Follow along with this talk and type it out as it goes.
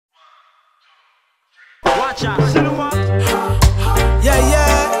Yeah,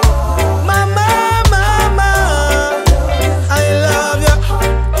 yeah. Mama, mama, I love you.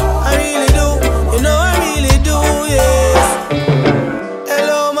 I really do. You know I really do, yes.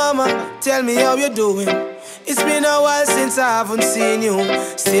 Hello, mama. Tell me how you doing. It's been a while since I haven't seen you.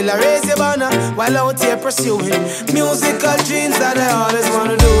 Still I raise your banner while out here pursuing musical dreams that I always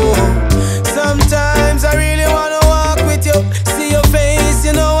wanna do. Sometimes I really wanna walk with you, see your face,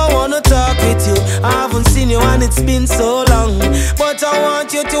 you know I wanna talk with you. I haven't seen you and it's been so long, but I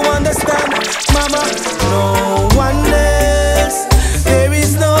want you to understand, mama, no one else, there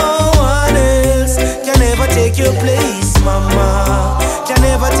is no one else can ever take your place, mama. Can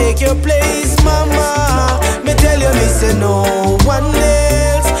never take your place, mama. Me tell you, me say no one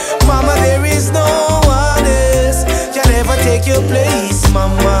else, mama. There is no one else can ever take your place,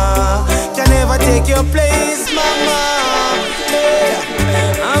 mama. Can never take your place, mama.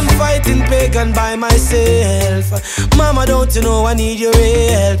 Yeah. I'm fighting pagan by myself, mama. Don't you know I need your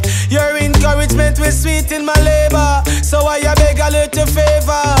help? Your encouragement was sweet in my labor, so I beg a little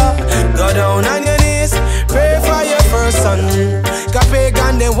favor. Go down on your knees, pray for your first son. Cause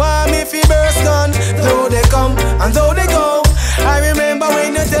pagan they want me fi burst gun. Though they come and though they go, I remember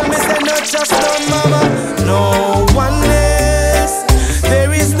when you tell me say not just none, mama. No one else,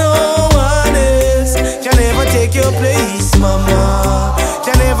 there is no one else can ever take your place, mama.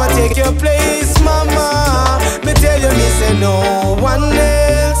 Can ever take your place, mama. Me tell you, me say no one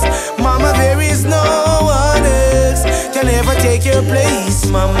else, mama. There is no one else can ever take your place,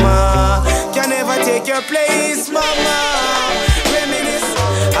 mama. Can ever take your place, mama.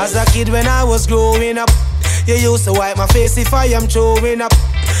 As a kid when I was growing up, you used to wipe my face if I am throwing up.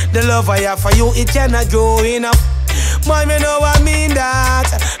 The love I have for you, it cannot grow enough. Mom, you know I mean that.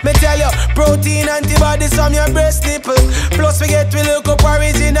 Me tell you, protein antibodies from your breast nipple. Plus we get we look up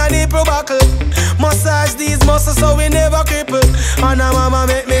original nipple buckle. Massage these muscles so we never cripple. And a mama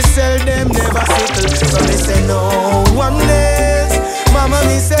make me sell them, never sickle. So me say no one else, mama,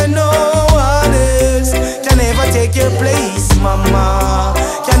 me say no one else can ever take your place, mama.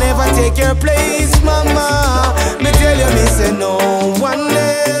 Can never take your place, mama. Me tell you, me say no one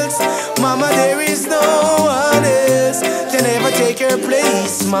else, mama. There is no one else can ever take your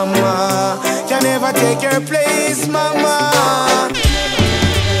place, mama. Can never take your place, mama.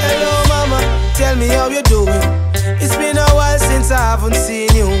 Hello, mama. Tell me how you doing. It's been a while since I haven't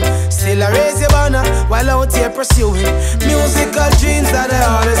seen you. Still I raise your banner while out here pursuing musical dreams that I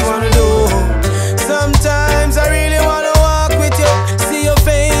always wanna do. Sometimes I really wanna walk with you, see your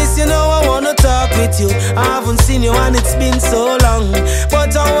face, you know I wanna talk with you. I haven't seen you and it's been so long,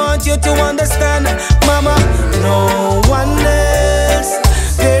 but I want you to understand, mama, no one else,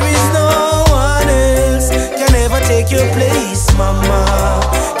 there is no one else can ever take your place, mama.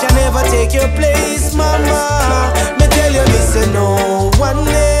 Can never take your place,